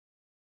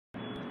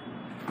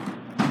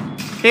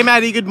Hey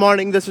Maddie, good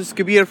morning. This is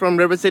Kabir from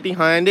River City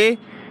Hyundai,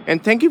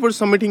 and thank you for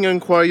submitting your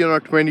inquiry on our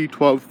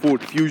 2012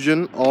 Ford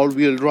Fusion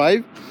all-wheel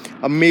drive.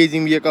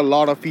 Amazing vehicle, a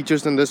lot of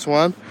features in this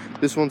one.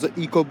 This one's an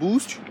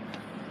EcoBoost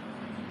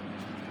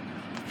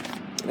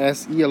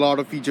SE, a lot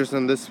of features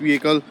in this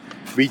vehicle.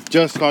 We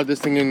just got this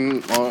thing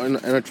in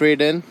a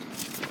trade-in.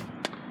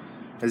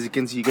 As you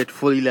can see, you get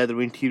fully leather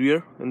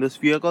interior in this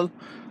vehicle.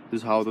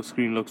 This is how the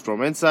screen looks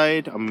from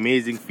inside.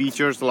 Amazing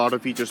features, a lot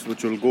of features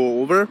which we'll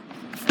go over.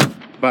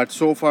 But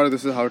so far,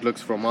 this is how it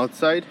looks from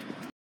outside.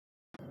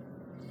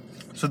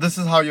 So this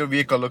is how your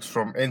vehicle looks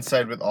from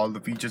inside with all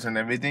the features and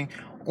everything.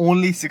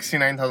 Only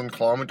 69,000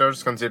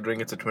 kilometers considering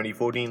it's a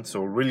 2014,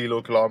 so really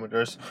low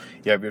kilometers.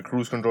 You have your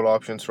cruise control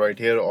options right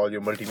here, all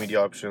your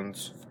multimedia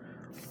options.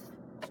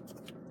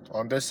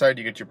 On this side,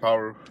 you get your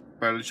power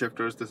pedal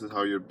shifters. This is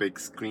how your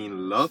big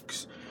screen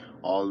looks.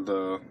 All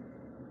the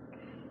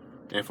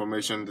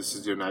information. This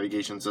is your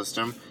navigation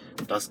system.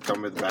 It does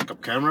come with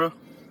backup camera.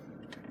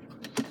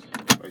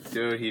 Right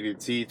there,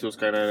 heated seats, those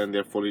kind of, and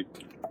they're fully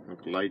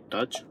light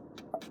touch.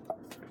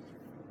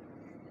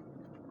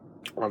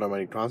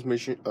 Automatic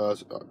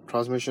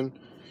transmission.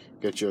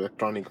 Get your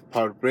electronic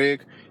power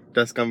brake. It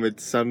does come with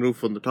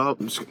sunroof on the top.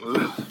 I'm just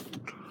gonna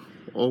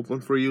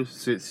open for you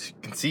so you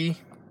can see.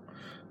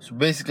 So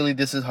basically,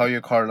 this is how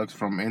your car looks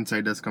from inside.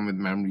 It does come with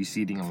memory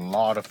seating, a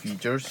lot of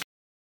features.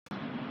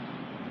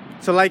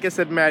 So like I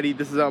said, Maddie,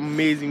 this is an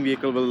amazing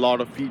vehicle with a lot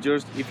of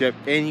features. If you have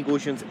any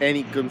questions,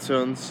 any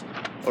concerns,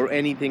 or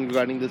anything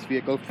regarding this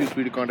vehicle, feel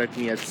free to contact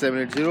me at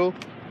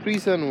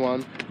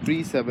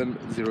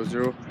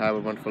 780-371-3700. Have a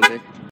wonderful day.